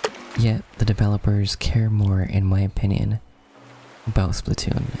 Yet the developers care more, in my opinion, about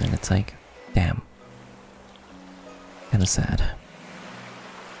Splatoon, and it's like, damn. Kinda sad.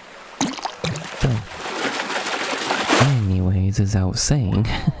 So, anyways, as I was saying,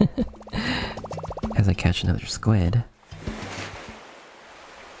 as I catch another squid,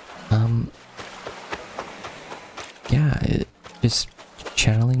 yeah, just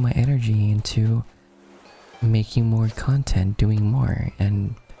channeling my energy into making more content, doing more,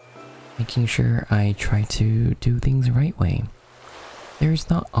 and making sure I try to do things the right way. There's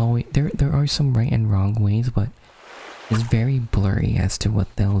not always there are some right and wrong ways, but it's very blurry as to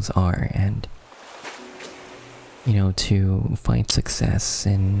what those are, and you know, to find success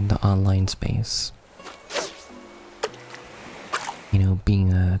in the online space. You know,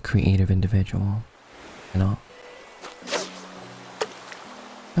 being a creative individual and all.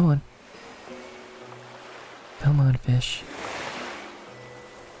 Come on. Come on, fish.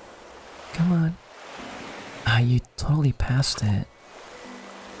 Come on. Ah, you totally passed it.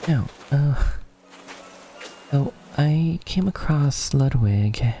 No, so I came across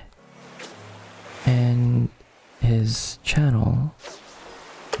Ludwig and his channel,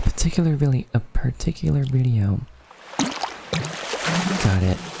 a particular video. Got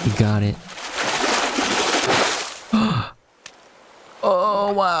it. You got it.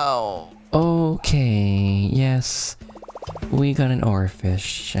 Oh, wow. Okay, yes. We got an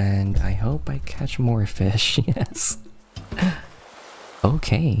oarfish, and I hope I catch more fish, yes.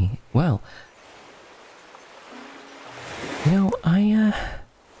 Okay, well. You know, I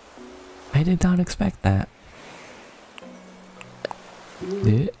did not expect that.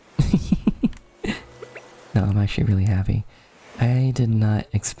 No, I'm actually really happy. I did not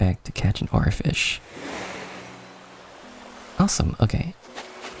expect to catch an oarfish. Awesome, okay.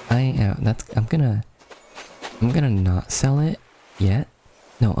 I'm gonna not sell it yet.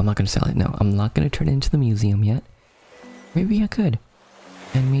 No, I'm not gonna sell it. No, I'm not gonna turn it into the museum yet. Maybe I could.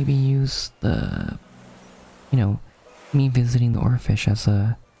 And maybe use the, you know, me visiting the oarfish as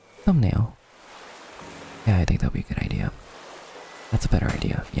a thumbnail. Yeah, I think that would be a good idea. That's a better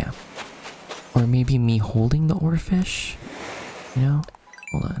idea, yeah. Or maybe me holding the oarfish, you know?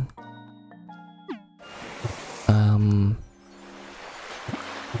 Hold on.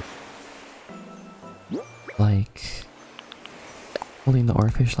 Like holding the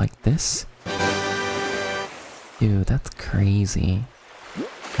oarfish like this? Dude, that's crazy.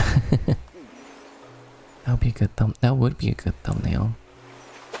 That would be a good thumbnail.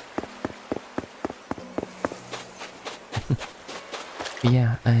 But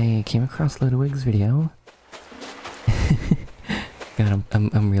yeah, I came across Ludwig's video. God,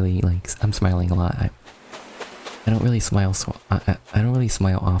 I'm really like, I'm smiling a lot. I don't really smile I don't really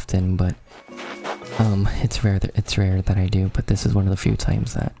smile often, but it's rare that I do, but this is one of the few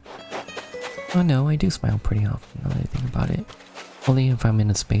times that, oh no, I do smile pretty often now that I think about it. Only if I'm in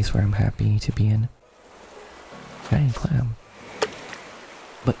a space where I'm happy to be in. Giant clam.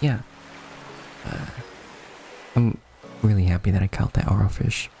 But yeah, I'm really happy that I caught that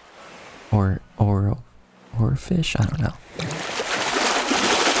oarfish. Or fish? I don't know.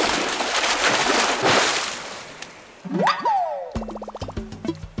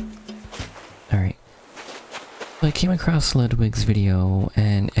 Alright. So I came across Ludwig's video,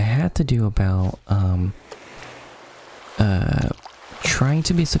 and it had to do about trying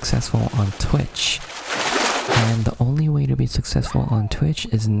to be successful on Twitch. And the only way to be successful on Twitch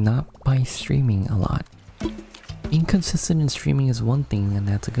is not by streaming a lot. Being consistent in streaming is one thing, and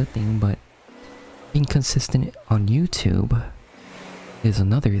that's a good thing, but being consistent on YouTube is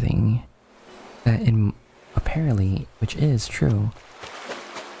another thing. That apparently, which is true,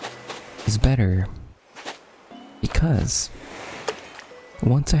 is better. Because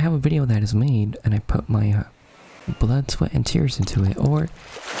once I have a video that is made and I put my blood, sweat, and tears into it, or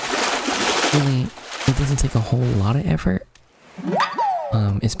really, it doesn't take a whole lot of effort,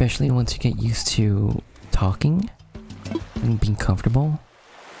 especially once you get used to talking and being comfortable,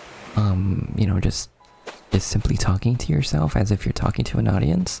 you know, just simply talking to yourself as if you're talking to an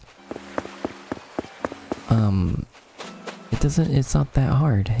audience. It's not that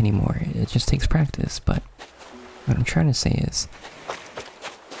hard anymore. It just takes practice. But what I'm trying to say is,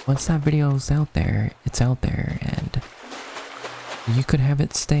 once that video is out there, it's out there, and you could have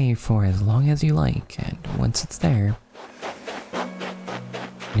it stay for as long as you like, and once it's there,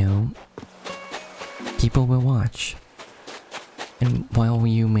 you know, people will watch. And while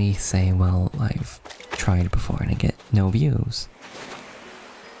you may say, well, I've tried before and I get no views.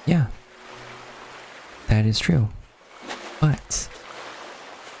 Yeah, that is true. But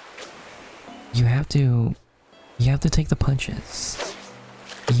you have to take the punches.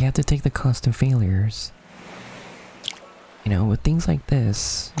 You have to take the constant failures. You know, with things like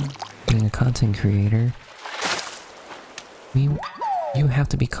this, being a content creator, you have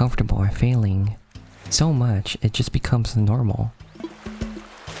to be comfortable at failing so much it just becomes normal.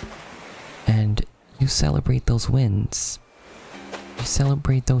 And you celebrate those wins. You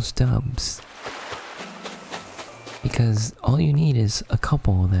celebrate those dubs. Because all you need is a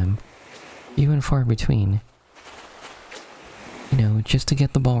couple of them, few and far between. You know, just to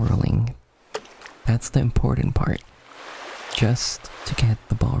get the ball rolling. That's the important part. Just to get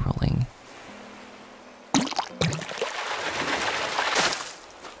the ball rolling.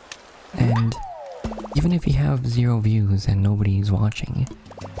 And even if you have 0 views and nobody's watching,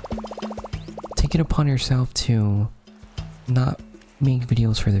 take it upon yourself to not make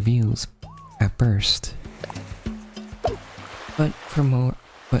videos for the views at first. But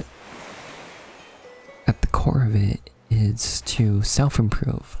at the core of it is to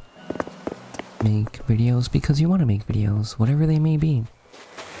self-improve. Make videos because you want to make videos, whatever they may be.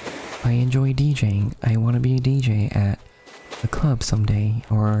 I enjoy DJing. I want to be a DJ at a club someday,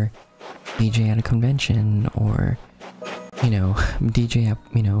 or DJ at a convention, or, you know, DJ at,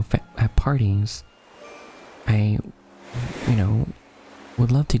 you know, at parties. I, you know,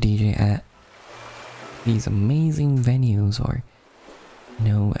 would love to DJ at these amazing venues, or, you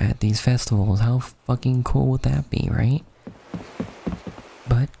know, at these festivals. How fucking cool would that be, right?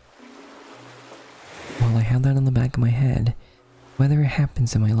 But while I have that in the back of my head, whether it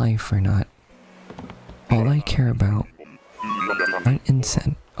happens in my life or not, all I care about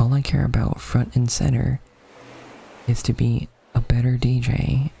front and center is to be a better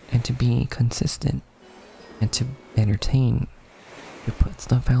DJ, and to be consistent, and to entertain, to put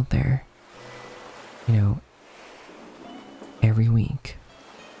stuff out there, you know, every week.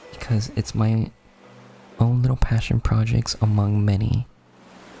 Because it's my own little passion projects among many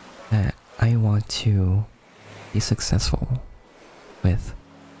that I want to be successful with.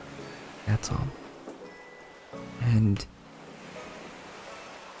 That's all. And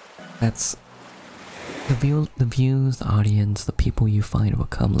that's the views, the audience, the people you find will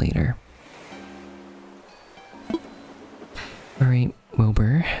come later. Alright,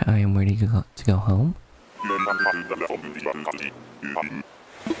 Wilbur, I am ready to go home.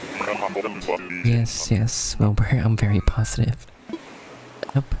 Yes, Wilbur, I'm very positive.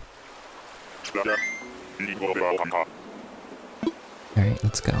 Yep. Alright,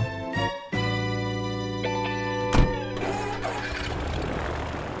 let's go.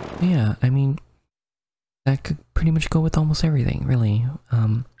 Yeah, I mean, that could pretty much go with almost everything, really.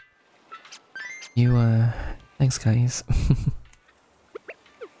 Thanks guys.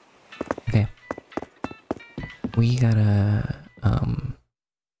 Okay. We gotta,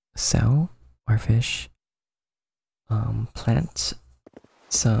 sell our fish. Plant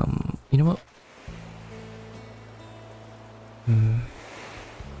some, you know what?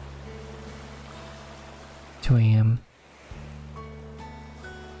 2 AM.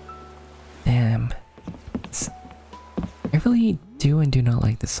 Damn. I really do and do not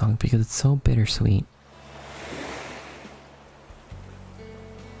like this song because it's so bittersweet.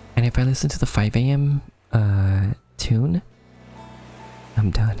 And if I listen to the 5 AM tune,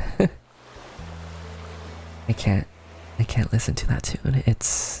 I'm done. I can't listen to that tune.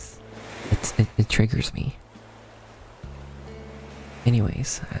 It triggers me.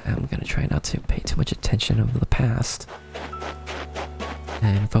 Anyways, I'm gonna try not to pay too much attention over the past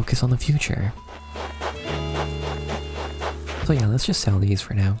and focus on the future. So yeah, let's just sell these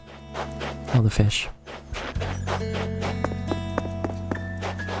for now. Sell the fish.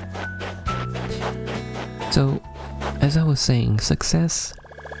 So, as I was saying, success,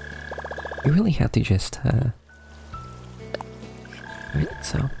 you really have to just, right,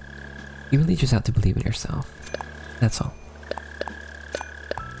 so, you really just have to believe in yourself. That's all.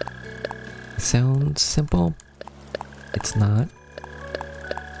 It sounds simple, it's not,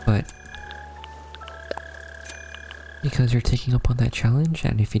 but because you're taking up on that challenge,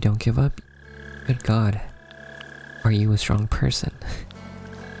 and if you don't give up, good God, are you a strong person?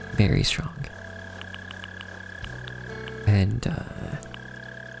 Very strong. And,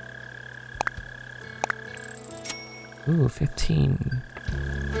 ooh, 15.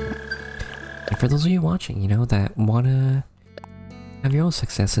 And for those of you watching, you know, that wanna have your own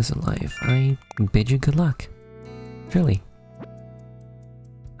successes in life, I bid you good luck. Truly.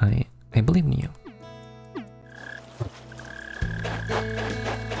 I believe in you.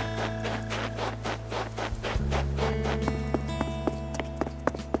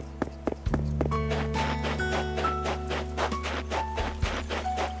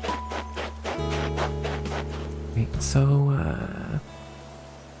 So,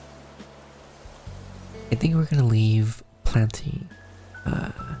 I think we're gonna leave planting,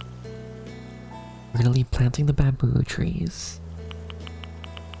 the bamboo trees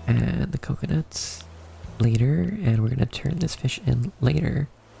and the coconuts later, and we're gonna turn this fish in later.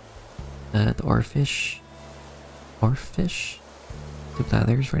 The oarfish, the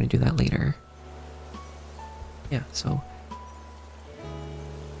blathers, we're gonna do that later. Yeah, so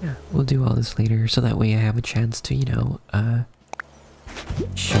yeah, we'll do all this later, so that way I have a chance to, you know,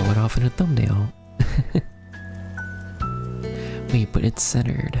 show it off in a thumbnail. Wait, but it's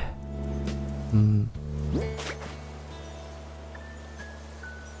centered.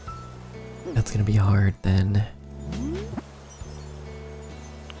 That's gonna be hard then.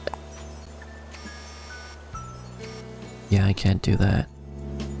 Yeah, I can't do that.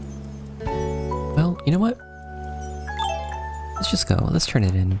 Well, you know what? Let's just go. Let's turn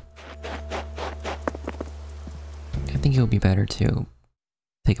it in. I think it would be better to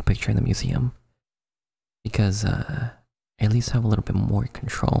take a picture in the museum, because I at least have a little bit more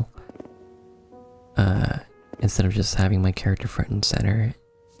control. Instead of just having my character front and center.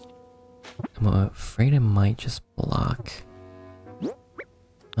 I'm afraid it might just block.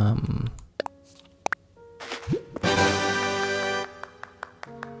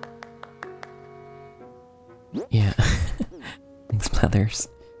 Yeah. Thanks, Blathers.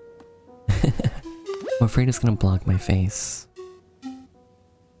 I'm afraid it's gonna block my face.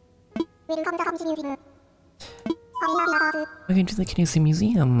 Welcome to the Knusy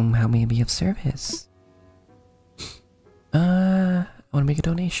Museum. How may I be of service? I want to make a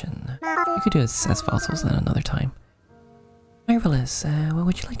donation. You could do it as fossils at another time. Marvelous. What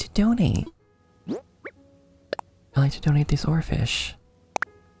would you like to donate? I'd like to donate this oarfish.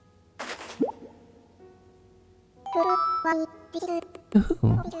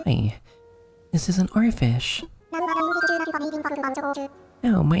 Ooh, why? This is an oarfish.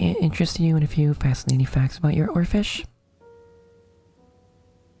 Oh, might it interest you in a few fascinating facts about your oarfish?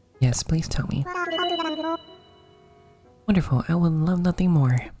 Yes, please tell me. Wonderful, I would love nothing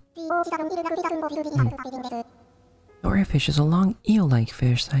more. The oarfish is a long eel-like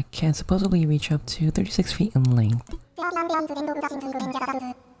fish that can supposedly reach up to 36 feet in length.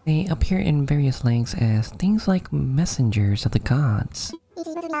 They appear in various lengths as things like messengers of the gods.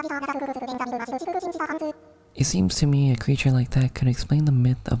 It seems to me a creature like that could explain the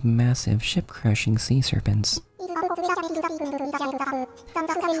myth of massive ship-crushing sea serpents.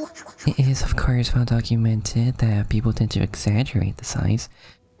 It is of course well documented that people tend to exaggerate the size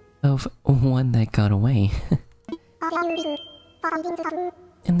of one that got away.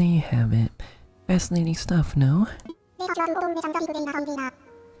 And there you have it. Fascinating stuff, no?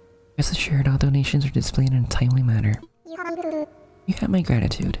 Rest assured, all donations are displayed in a timely manner. You have my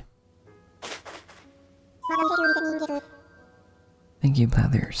gratitude. Thank you,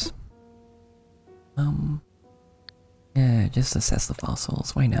 Blathers. Yeah, just assess the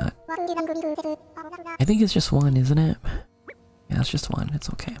fossils, why not? I think it's just one, isn't it? Yeah, it's just one, it's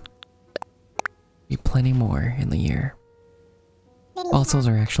okay. Be plenty more in the year. Fossils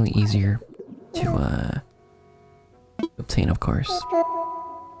are actually easier to obtain, of course.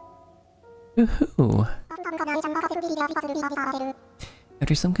 Woohoo!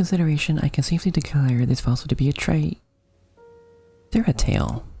 After some consideration, I can safely declare this fossil to be a Ceratail.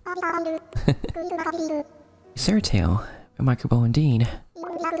 Ceratail, remarkable indeed.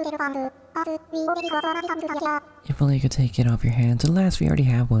 If only I could take it off your hands. Alas, we already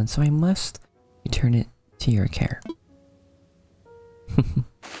have one, so I must return it to your care.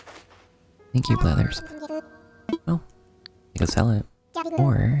 Thank you, Blathers. Well, I could sell it.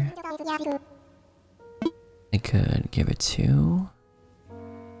 Or I could give it to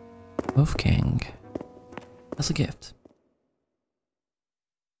Wolfgang as a gift.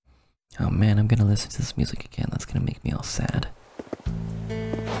 Oh man, I'm gonna listen to this music again. That's gonna make me all sad.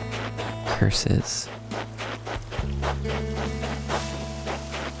 Curses.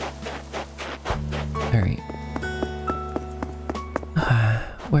 Alright.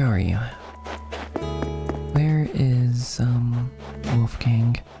 Where are you? Where is,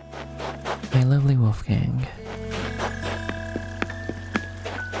 Wolfgang? My lovely Wolfgang.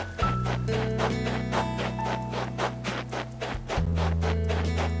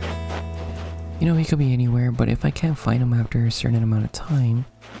 You know, he could be anywhere, but if I can't find him after a certain amount of time,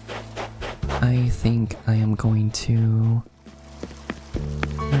 I think I am going to...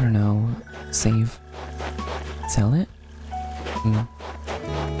 I don't know, save? Sell it? It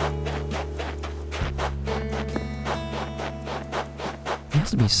has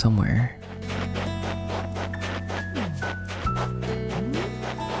to be somewhere.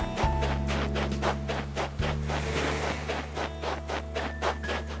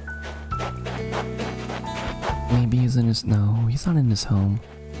 Maybe he's in his... No, he's not in his home.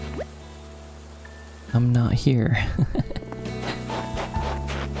 I'm not here.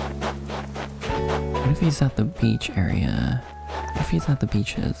 What if he's at the beach area? What if he's at the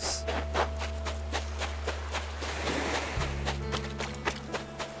beaches?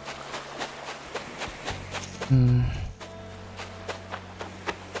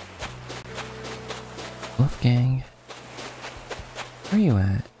 Wolfgang, where are you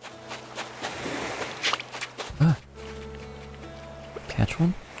at? Ah, catch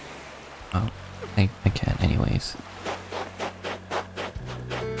one? Oh, I can't anyways.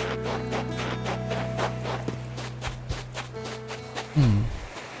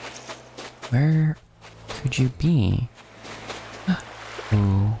 Where could you be?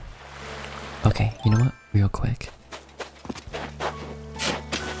 Oh. Okay, you know what? Real quick.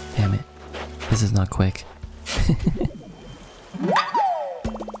 Damn it. This is not quick.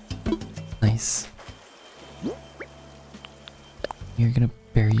 Nice. You're gonna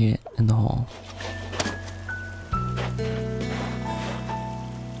bury it in the hole.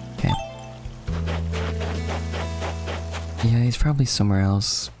 Okay. Yeah, he's probably somewhere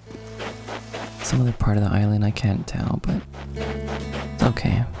else. Some other part of the island, I can't tell, but it's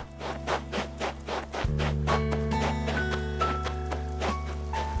okay.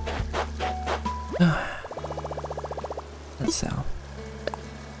 That's so.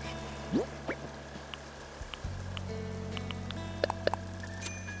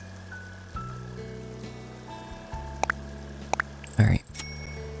 Alright.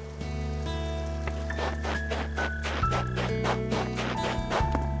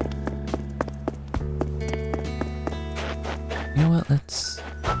 You know what, let's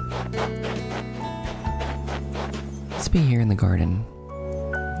be here in the garden.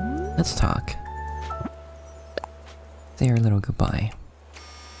 Let's talk. Say our little goodbye.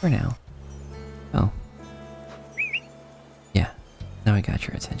 For now. Oh. Yeah, now I got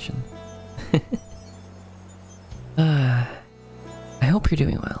your attention. I hope you're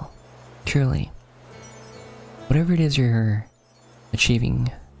doing well. Truly. Whatever it is you're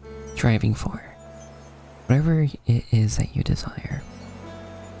achieving, striving for. Whatever it is that you desire.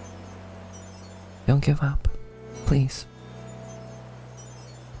 Don't give up. Please.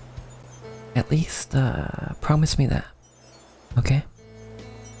 At least, promise me that. Okay?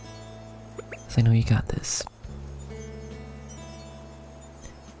 'Cause I know you got this.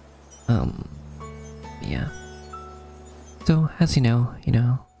 Yeah. So, as you know,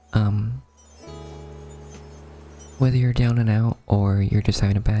 whether you're down and out or you're just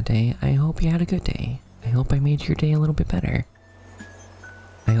having a bad day, I hope you had a good day. I hope I made your day a little bit better.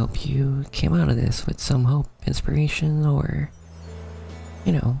 I hope you came out of this with some hope, inspiration, or,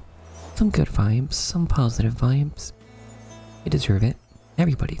 some good vibes, some positive vibes. You deserve it.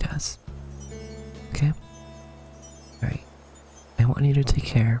 Everybody does. Okay? Alright. I want you to take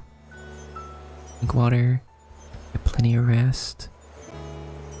care. Drink water. Get plenty of rest.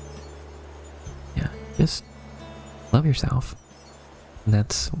 Yeah, just love yourself. And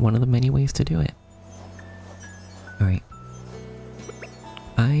that's one of the many ways to do it. Alright.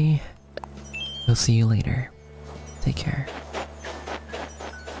 I will see you later. Take care.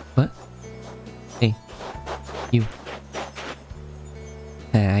 What? Hey. You.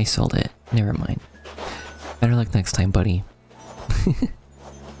 I sold it. Never mind. Better luck next time, buddy.